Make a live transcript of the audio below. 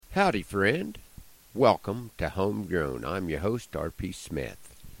Howdy, friend. Welcome to Homegrown. I'm your host, R.P.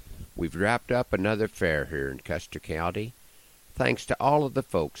 Smith. We've wrapped up another fair here in Custer County, thanks to all of the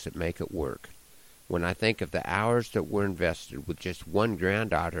folks that make it work. When I think of the hours that were invested with just one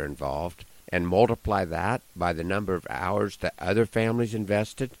granddaughter involved, and multiply that by the number of hours that other families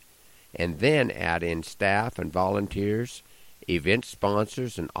invested, and then add in staff and volunteers, event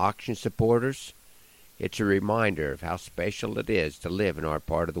sponsors, and auction supporters, it's a reminder of how special it is to live in our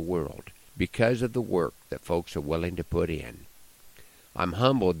part of the world because of the work that folks are willing to put in. I'm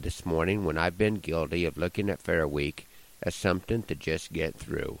humbled this morning when I've been guilty of looking at Fair Week as something to just get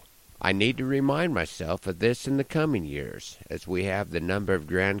through. I need to remind myself of this in the coming years as we have the number of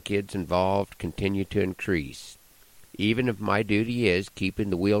grandkids involved continue to increase, even if my duty is keeping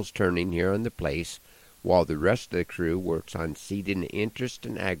the wheels turning here on the place while the rest of the crew works on seeding interest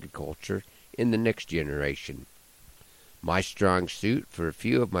in agriculture in the next generation. My strong suit for a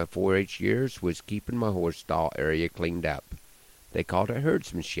few of my 4-H years was keeping my horse stall area cleaned up. They called it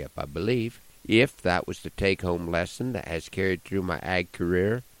herdsmanship, I believe. If that was the take-home lesson that has carried through my ag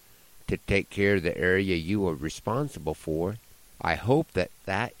career, to take care of the area you are responsible for, I hope that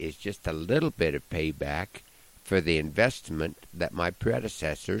that is just a little bit of payback for the investment that my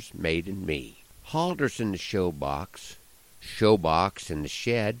predecessors made in me. Halters in the showbox in the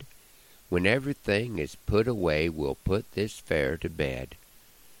shed. When everything is put away, we'll put this fair to bed.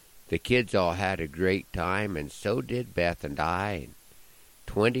 The kids all had a great time, and so did Beth and I. And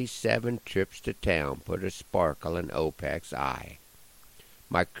 27 trips to town put a sparkle in OPEC's eye.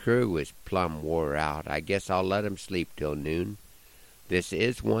 My crew is plumb wore out. I guess I'll let 'em sleep till noon. This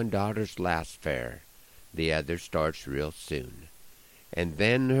is one daughter's last fair. The other starts real soon. And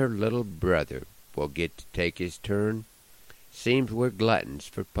then her little brother will get to take his turn. Seems we're gluttons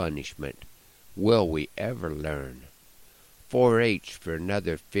for punishment. Will we ever learn? 4-H for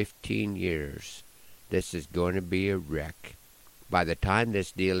another 15 years. This is going to be a wreck. By the time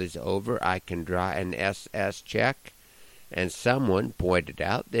this deal is over, I can draw an SS check. And someone pointed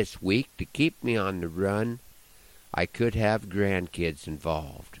out this week to keep me on the run, I could have grandkids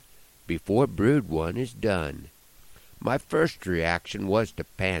involved before Brood 1 is done. My first reaction was to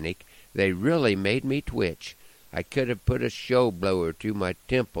panic. They really made me twitch. I could have put a show blower to my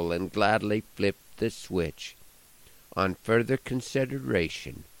temple and gladly flipped the switch. On further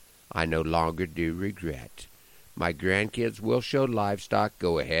consideration, I no longer do regret. My grandkids will show livestock.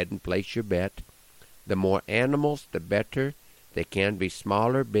 Go ahead and place your bet. The more animals, the better. They can be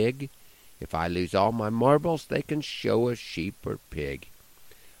small or big. If I lose all my marbles, they can show a sheep or pig.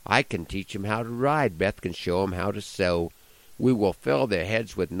 I can teach 'em how to ride. Beth can show 'em how to sew. We will fill their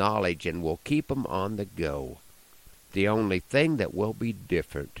heads with knowledge, and we'll keep 'em on the go. The only thing that will be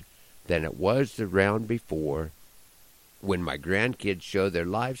different than it was the round before, when my grandkids show their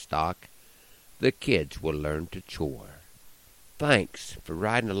livestock, the kids will learn to chore. Thanks for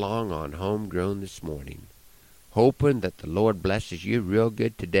riding along on Homegrown this morning. Hoping that the Lord blesses you real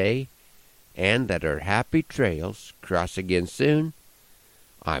good today, and that our happy trails cross again soon.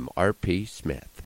 I'm R.P. Smith.